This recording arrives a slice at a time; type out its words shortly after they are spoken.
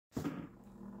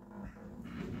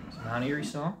Mount Eerie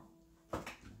song.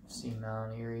 See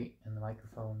Mount Eerie and the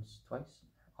microphones twice.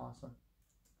 Awesome.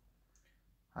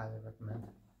 Highly recommend.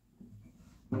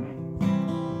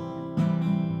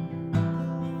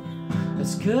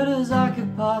 As good as I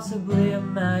could possibly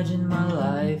imagine my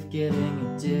life getting,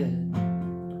 it did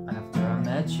after I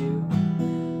met you.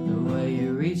 The way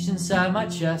you reached inside my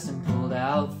chest and pulled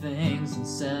out things and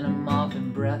sent them off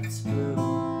in breaths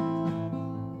blue.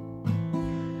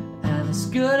 And as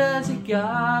good as it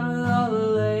got with all the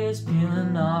layers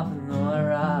peeling off, and though I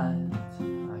arrived,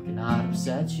 I could not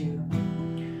upset you.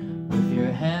 With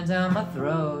your hand down my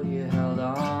throat, you held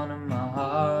on to my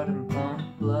heart and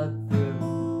pumped blood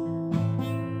through.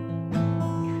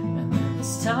 And then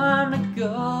it's time to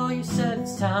go, you said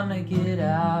it's time to get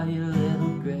out, you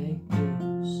little gray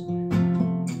goose.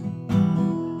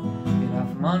 Get out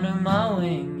from under my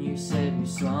wing, you said you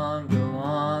swan, go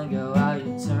on, go out,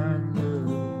 you turned loose.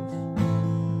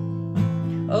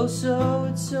 Oh, so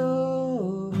it's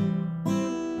so,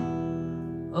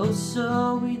 oh,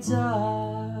 so we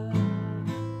died.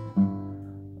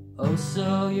 Oh,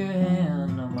 so your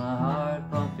hand on my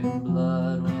heart, pumping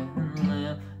blood, wind and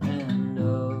limb, and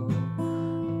oh,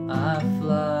 I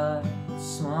fly,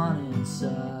 swan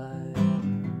inside.